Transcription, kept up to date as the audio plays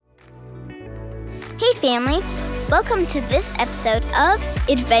Hey families, welcome to this episode of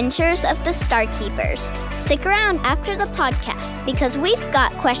Adventures of the Starkeepers. Stick around after the podcast because we've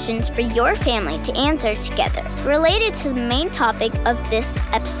got questions for your family to answer together related to the main topic of this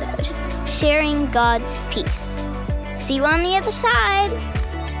episode, sharing God's peace. See you on the other side.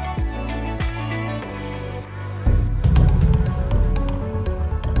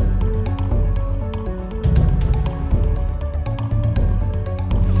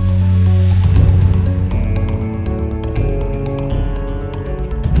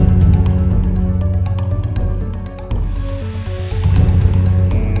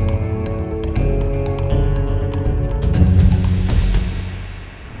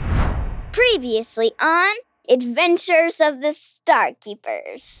 Previously on Adventures of the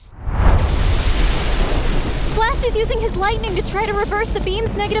Starkeepers. Flash is using his lightning to try to reverse the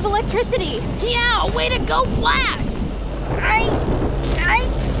beam's negative electricity. Yeah, way to go, Flash! I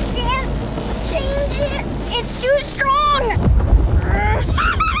can't change it. It's too strong.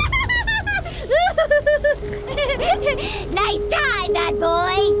 Nice try, bad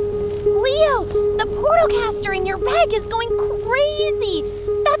boy. Leo, the portal caster in your bag is going crazy.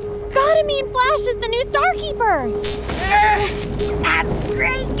 That's gotta mean Flash is the new Starkeeper. That's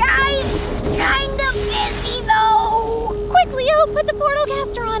great, guys. Kinda busy, though. Quick, Leo, put the portal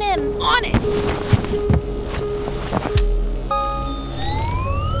caster on him. On it!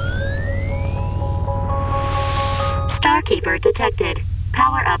 Starkeeper detected.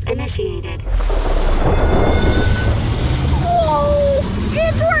 Power up initiated. Whoa!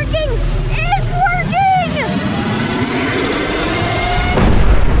 It's working! It's working!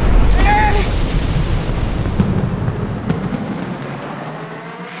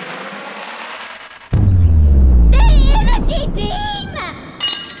 The energy beam!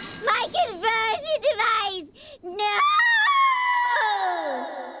 My conversion device! No!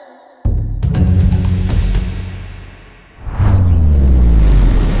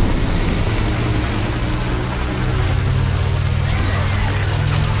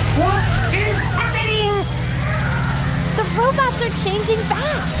 What is happening? The robots are changing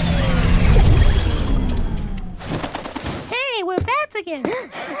back. Hey, we're bats again.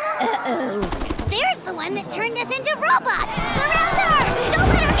 There's the one that turned us into robots! Surround her! Don't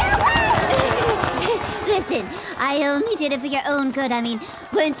let her get away! Listen, I only did it for your own good.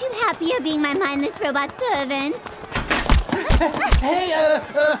 Weren't you happier being my mindless robot servants? Hey,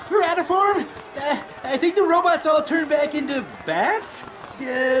 Ratiform, I think the robots all turned back into bats?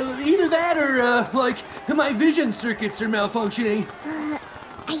 Either that or, my vision circuits are malfunctioning.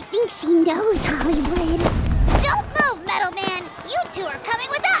 I think she knows, Hollywood. Don't move, Metal Man! You two are coming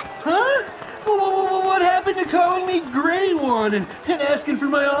with us! Huh? What happened to calling me Grey One and asking for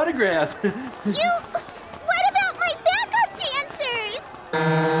my autograph? What about my backup dancers?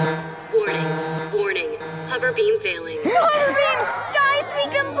 Warning. Hover beam failing. Hover beam! Guys, we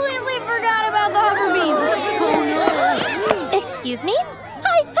completely forgot about the hover beam. Excuse me?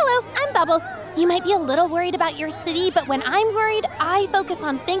 Hi, hello, I'm Bubbles. You might be a little worried about your city, but when I'm worried, I focus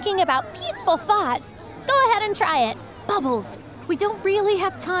on thinking about peaceful thoughts. Go ahead and try it. Bubbles, we don't really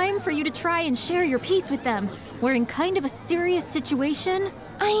have time for you to try and share your peace with them. We're in kind of a serious situation.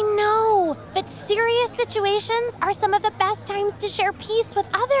 I know, but serious situations are some of the best times to share peace with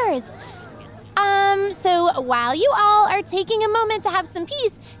others. So while you all are taking a moment to have some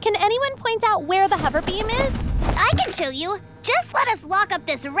peace, can anyone point out where the hover beam is? I can show you. Just let us lock up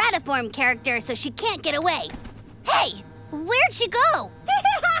this Ratiform character so she can't get away. Hey, where'd she go?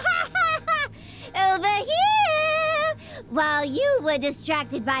 Over here! While you were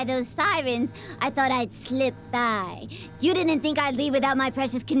distracted by those sirens, I thought I'd slip by. You didn't think I'd leave without my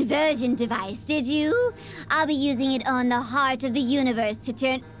precious conversion device, did you? I'll be using it on the heart of the universe to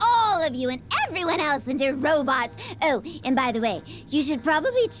turn all of you and everyone else into robots. Oh, and by the way, you should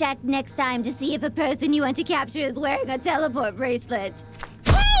probably check next time to see if a person you want to capture is wearing a teleport bracelet.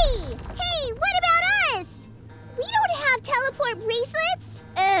 Hey! Hey, what about us? We don't have teleport bracelets.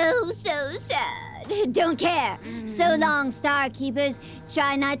 Oh, so sad. Don't care. So long, Starkeepers.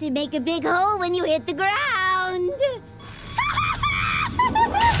 Try not to make a big hole when you hit the ground.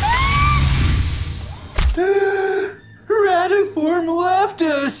 Ratiform left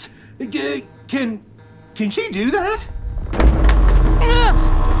us. Can she do that?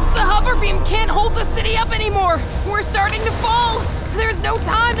 The hover beam can't hold the city up anymore. We're starting to fall. There's no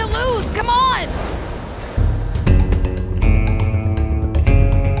time to lose. Come on.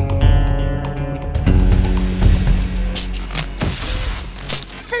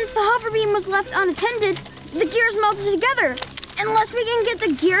 Since the hover beam was left unattended, the gears melted together. Unless we can get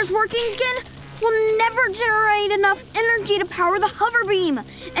the gears working again, we'll never generate enough energy to power the hover beam.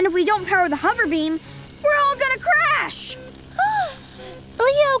 And if we don't power the hover beam, all gonna crash!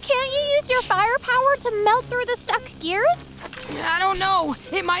 Leo, can't you use your firepower to melt through the stuck gears? I don't know.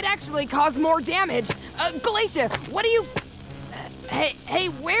 It might actually cause more damage. Glacia, what do you... Hey,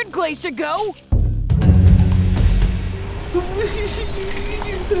 where'd Glacia go?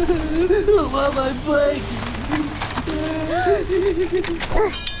 While my bike.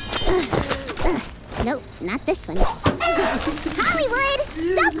 Nope, not this one. Hollywood,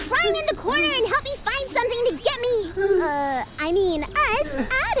 stop crying in the corner and help me find something to get us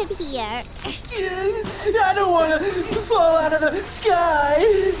out of here. I don't want to fall out of the sky.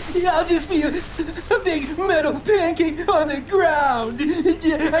 I'll just be a big metal pancake on the ground.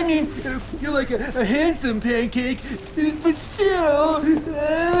 I mean, you're like a handsome pancake, but still.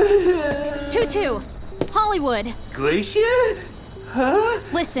 Tutu, Hollywood. Glacia? Huh?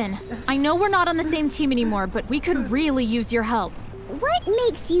 Listen, I know we're not on the same team anymore, but we could really use your help. What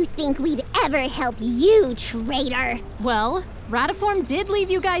makes you think we'd ever help you, traitor? Well, Ratiform did leave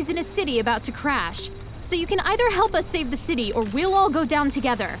you guys in a city about to crash. So you can either help us save the city or we'll all go down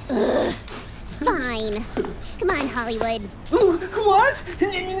together. Fine. Come on, Hollywood. What?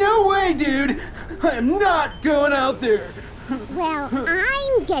 No way, dude. I am not going out there. Well,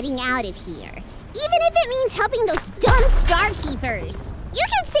 I'm getting out of here. Even if it means helping those dumb Starkeepers. You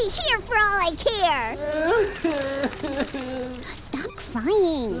can stay here for all I care. Stop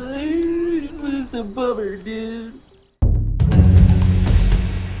crying. This is a bummer, dude.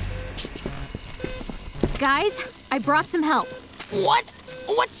 Guys, I brought some help. What?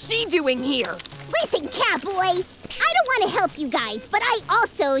 What's she doing here? Listen, Catboy. I don't want to help you guys, but I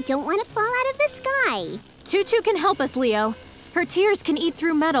also don't want to fall out of the sky. Tutu can help us, Leo. Her tears can eat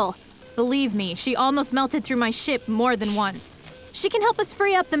through metal. Believe me, she almost melted through my ship more than once. She can help us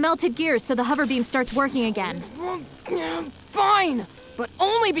free up the melted gears so the hover beam starts working again. Fine, but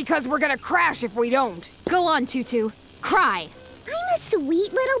only because we're gonna crash if we don't. Go on, Tutu. Cry. I'm a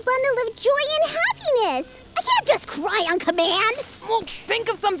sweet little bundle of joy and happiness. I can't just cry on command. Well, think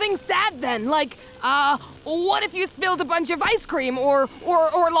of something sad then, like, what if you spilled a bunch of ice cream or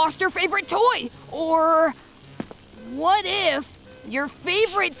lost your favorite toy? Or what if your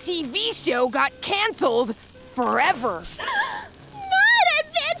favorite TV show got canceled forever? Not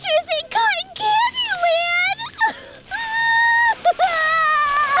Adventures in Cotton Candyland!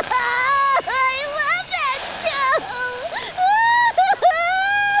 I love that show!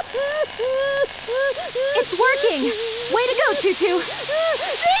 It's working! Way to go, Tutu!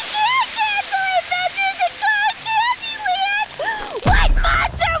 They can't cancel Adventures in Cotton Candyland! What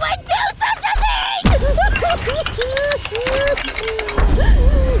monster would do such a thing?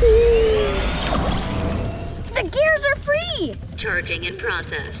 The gears are free! Charging in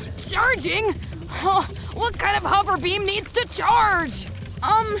process. Charging? Huh, what kind of hover beam needs to charge?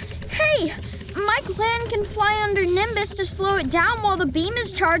 Hey! My clan can fly under Nimbus to slow it down while the beam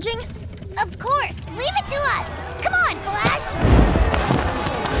is charging. Of course! Leave it to us! Come on, Flash!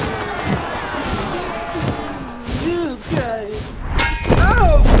 You guys.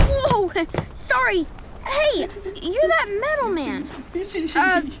 Oh! Whoa! Sorry. Hey, you're that metal man.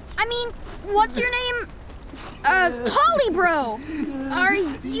 What's your name? Holly Bro. Are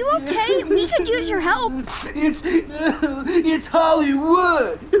you okay? We could use your help. It's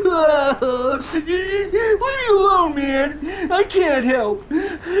Hollywood. Leave me alone, man. I can't help.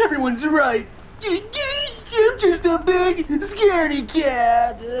 Everyone's right. I'm just a big scaredy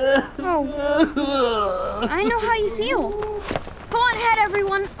cat. Oh. I know how you feel. Go on ahead,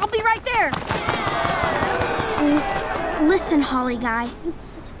 everyone. I'll be right there. Listen, Holly guy.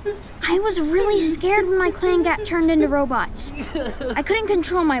 I was really scared when my clan got turned into robots. I couldn't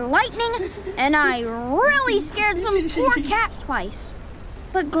control my lightning, and I really scared some poor cat twice.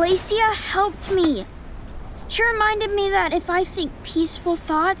 But Glacia helped me. She reminded me that if I think peaceful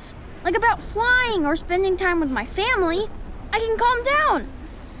thoughts, like about flying or spending time with my family, I can calm down.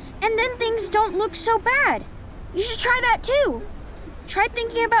 And then things don't look so bad. You should try that too. Try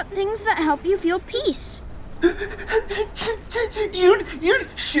thinking about things that help you feel peace. You'd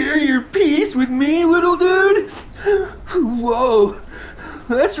share your peace with me, little dude? Whoa,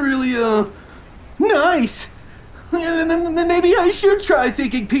 that's really, nice. Maybe I should try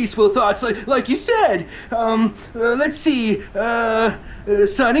thinking peaceful thoughts like you said. Let's see,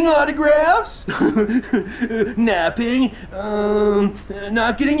 signing autographs, napping,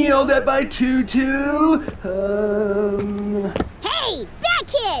 not getting yelled at by Tutu, Hey, Bat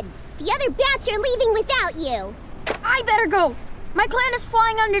Kid! The other bats are leaving without you. I better go. My clan is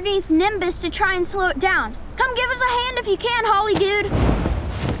flying underneath Nimbus to try and slow it down. Come give us a hand if you can, Holly dude.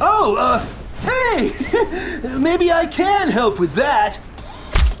 Oh, hey! Maybe I can help with that.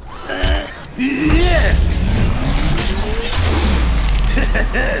 Yeah!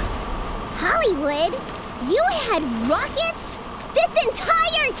 Hollywood, you had rockets this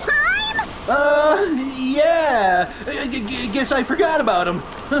entire time? Yeah. Guess I forgot about them.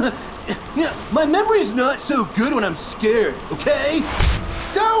 My memory's not so good when I'm scared, okay?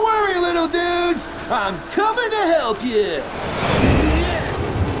 Don't worry, little dudes. I'm coming to help you.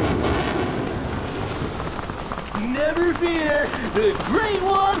 Never fear, the Great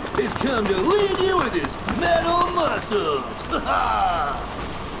One has come to lead you with his metal muscles.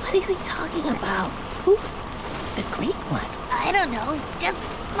 What is he talking about? Who's the Great One? I don't know. Just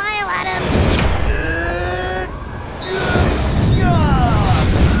smile at him.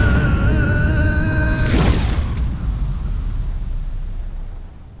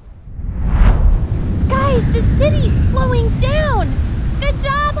 Guys, the city's slowing down. Good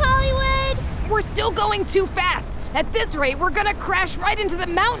job, Hollywood. We're still going too fast. At this rate, we're gonna crash right into the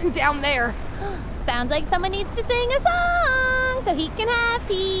mountain down there. Sounds like someone needs to sing a song so he can have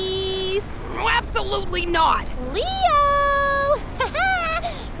peace. Absolutely not. Leo!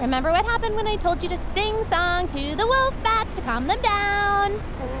 Remember what happened when I told you to sing song to the wolf bats to calm them down?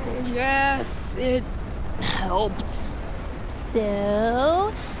 Yes, it helped.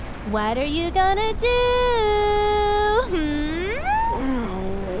 So, what are you gonna do?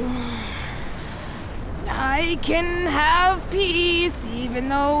 I can have peace even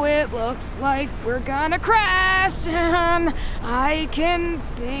though it looks like we're gonna crash. And I can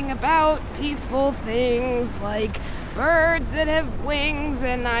sing about peaceful things like birds that have wings,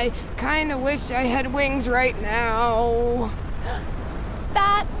 and I kinda wish I had wings right now.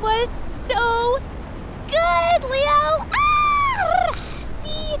 That was so good, Leo! Ah!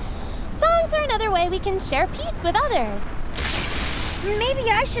 See, songs are another way we can share peace with others.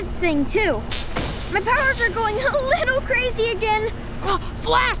 Maybe I should sing too. My powers are going a little crazy again. Oh,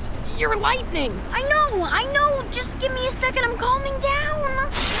 Flash, you're lightning. I know. Just give me a second. I'm calming down.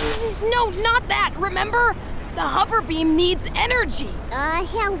 No, not that. Remember? The hover beam needs energy.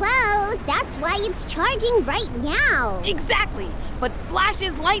 Hello. That's why it's charging right now. Exactly. But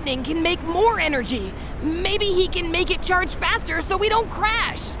Flash's lightning can make more energy. Maybe he can make it charge faster so we don't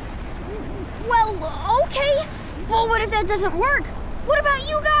crash. Well, okay. But what if that doesn't work? What about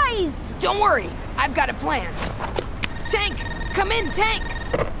you guys? Don't worry. I've got a plan. Tank, come in, Tank.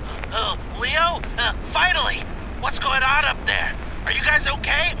 Leo? Finally! What's going on up there? Are you guys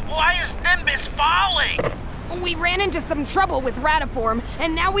okay? Why is Nimbus falling? We ran into some trouble with Ratiform,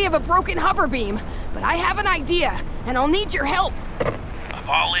 and now we have a broken hover beam. But I have an idea, and I'll need your help. I'm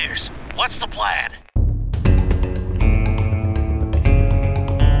all ears. What's the plan?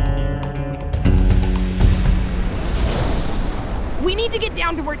 We need to get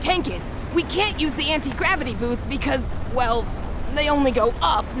down to where Tank is. We can't use the anti-gravity boots because, well, they only go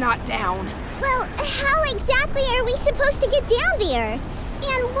up, not down. Well, how exactly are we supposed to get down there?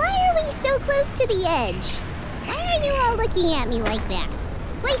 And why are we so close to the edge? Why are you all looking at me like that?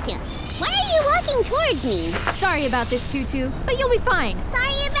 Glacia, why are you walking towards me? Sorry about this, Tutu, but you'll be fine.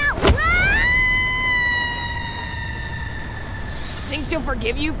 Sorry about what? Think she'll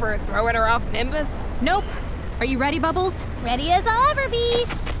forgive you for throwing her off Nimbus? Nope. Are you ready, Bubbles? Ready as I'll ever be.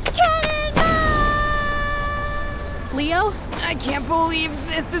 Cannonball! Leo? I can't believe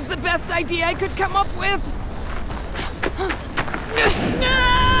this is the best idea I could come up with.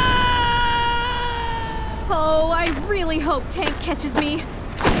 Oh, I really hope Tank catches me.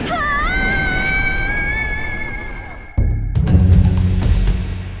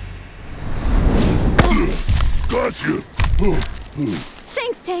 Gotcha!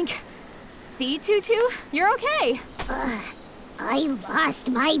 Thanks, Tank. See, Tutu? You're okay. I lost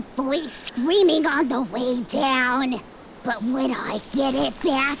my voice screaming on the way down. But when I get it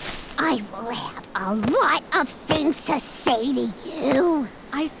back, I will have a lot of things to say to you.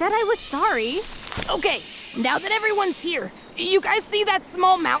 I said I was sorry. Okay, now that everyone's here, you guys see that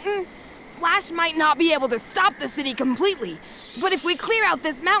small mountain? Flash might not be able to stop the city completely, but if we clear out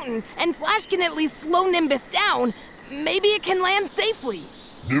this mountain and Flash can at least slow Nimbus down, maybe it can land safely.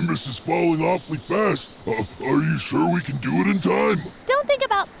 Nimbus is falling awfully fast. Are you sure we can do it in time? Don't think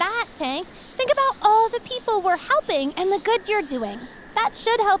about that, Tank. Think about all the people we're helping and the good you're doing. That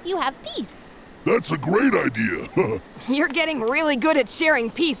should help you have peace. That's a great idea. You're getting really good at sharing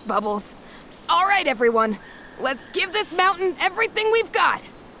peace, Bubbles. All right, everyone. Let's give this mountain everything we've got.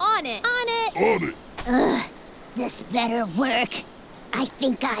 On it. On it. On it. This better work. I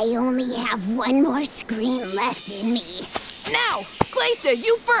think I only have one more scream left in me. Now, Glacia,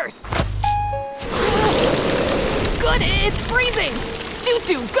 you first. Good, it's freezing.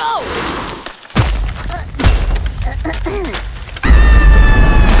 Tutu, go.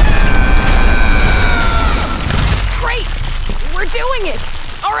 Great, we're doing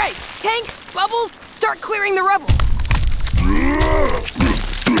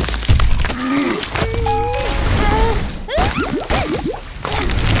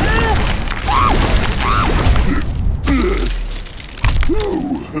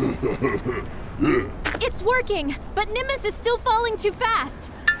working, but Nimbus is still falling too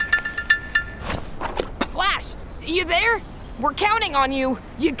fast. Flash, you there? We're counting on you.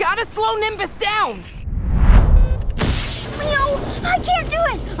 You gotta slow Nimbus down. Leo, I can't do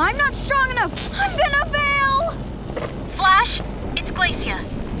it! I'm not strong enough! I'm gonna fail! Flash, it's Glacia.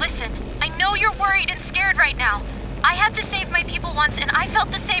 Listen, I know you're worried and scared right now. I had to save my people once and I felt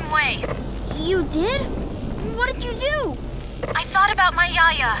the same way. You did? What did you do? I thought about my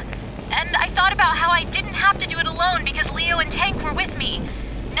Yaya, and I thought about how I didn't have to do it alone because Leo and Tank were with me.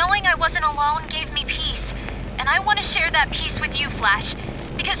 Knowing I wasn't alone gave me peace, and I want to share that peace with you, Flash,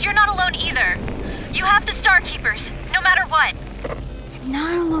 because you're not alone either. You have the Star Keepers, no matter what. I'm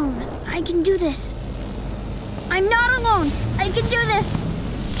not alone. I can do this. I'm not alone. I can do this.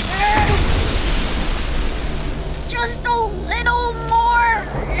 Just a little more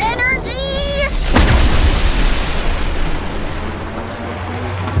energy.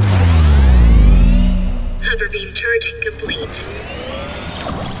 Hover beam charging complete.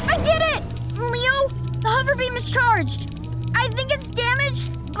 I did it! Leo, the hover beam is charged. I think it's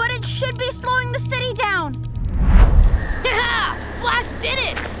damaged, but it should be slowing the city down. Yeah! Flash did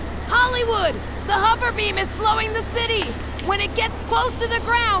it! Hollywood! The hover beam is slowing the city! When it gets close to the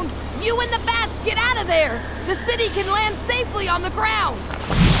ground, you and the bats get out of there! The city can land safely on the ground!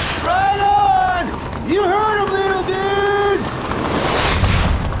 Right on! You heard him, little dudes!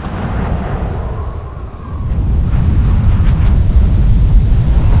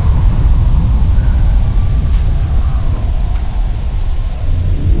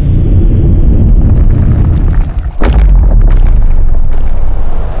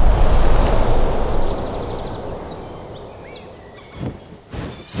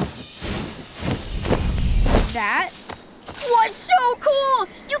 That was so cool!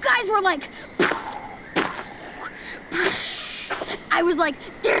 You guys were like... I was like...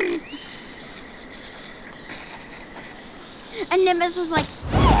 And Nimbus was like...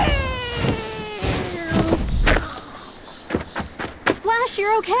 Flash,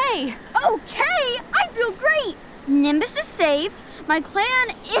 you're okay. Okay, I feel great! Nimbus is saved. My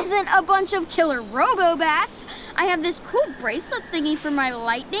clan isn't a bunch of killer robo-bats. I have this cool bracelet thingy for my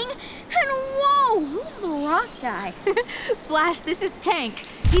lightning. And whoa, who's the rock guy? Flash, this is Tank.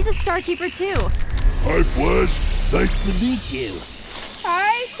 He's a Star Keeper too. Hi, Flash. Nice to meet you.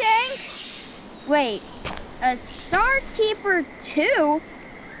 Hi, Tank. Wait, a Star Keeper too?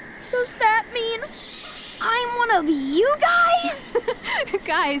 Does that mean I'm one of you guys?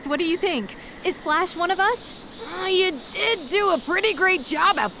 Guys, what do you think? Is Flash one of us? You did do a pretty great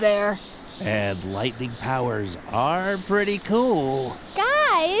job up there. And lightning powers are pretty cool.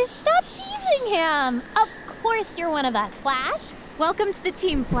 Guys, stop teasing him. Of course you're one of us, Flash. Welcome to the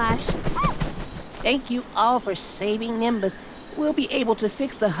team, Flash. Thank you all for saving Nimbus. We'll be able to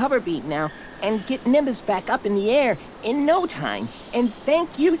fix the hover beam now and get Nimbus back up in the air in no time. And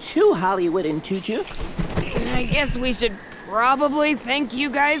thank you too, Hollywood and Tutu. I guess we should probably thank you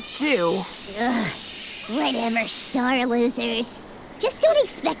guys too. Ugh, whatever, star losers. Just don't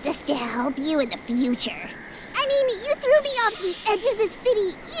expect us to help you in the future. I mean, you threw me off the edge of the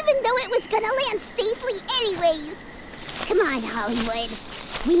city even though it was gonna land safely anyways. Come on, Hollywood.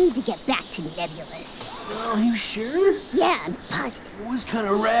 We need to get back to Nebulous. Are you sure? Yeah, I'm positive. It was kind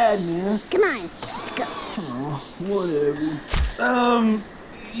of rad, man. Come on, let's go. Oh, whatever.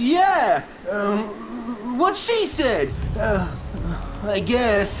 Yeah. What she said. I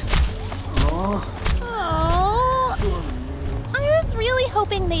guess. Oh, I was really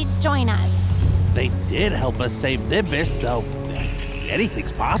hoping they'd join us. They did help us save Nimbus, so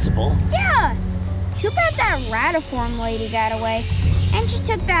anything's possible. Yeah. Too bad that Ratiform lady got away. And she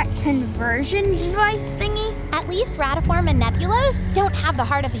took that conversion device thingy. At least Ratiform and Nebulos don't have the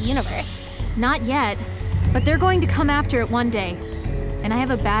heart of the universe. Not yet, but they're going to come after it one day. And I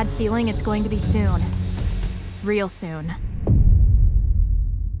have a bad feeling it's going to be soon. Real soon.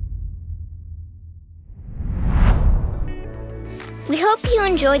 We hope you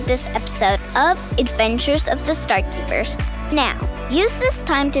enjoyed this episode of Adventures of the Star Keepers. Now, use this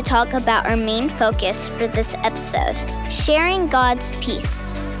time to talk about our main focus for this episode, sharing God's peace.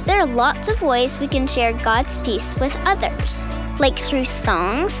 There are lots of ways we can share God's peace with others, like through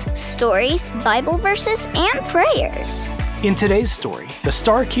songs, stories, Bible verses, and prayers. In today's story, the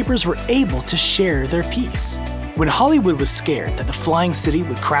Star Keepers were able to share their peace. When Hollywood was scared that the flying city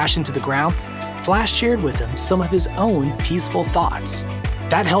would crash into the ground, Flash shared with him some of his own peaceful thoughts.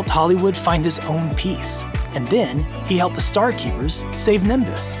 That helped Hollywood find his own peace. And then he helped the Star Keepers save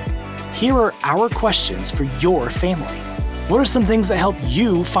Nimbus. Here are our questions for your family. What are some things that help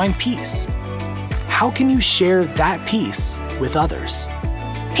you find peace? How can you share that peace with others?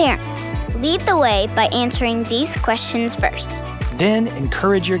 Parents, lead the way by answering these questions first. Then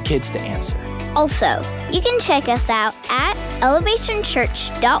encourage your kids to answer. Also, you can check us out at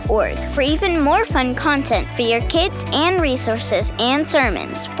elevationchurch.org for even more fun content for your kids and resources and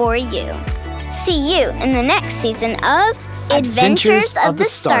sermons for you. See you in the next season of Adventures of the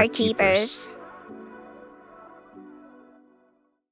Star Keepers.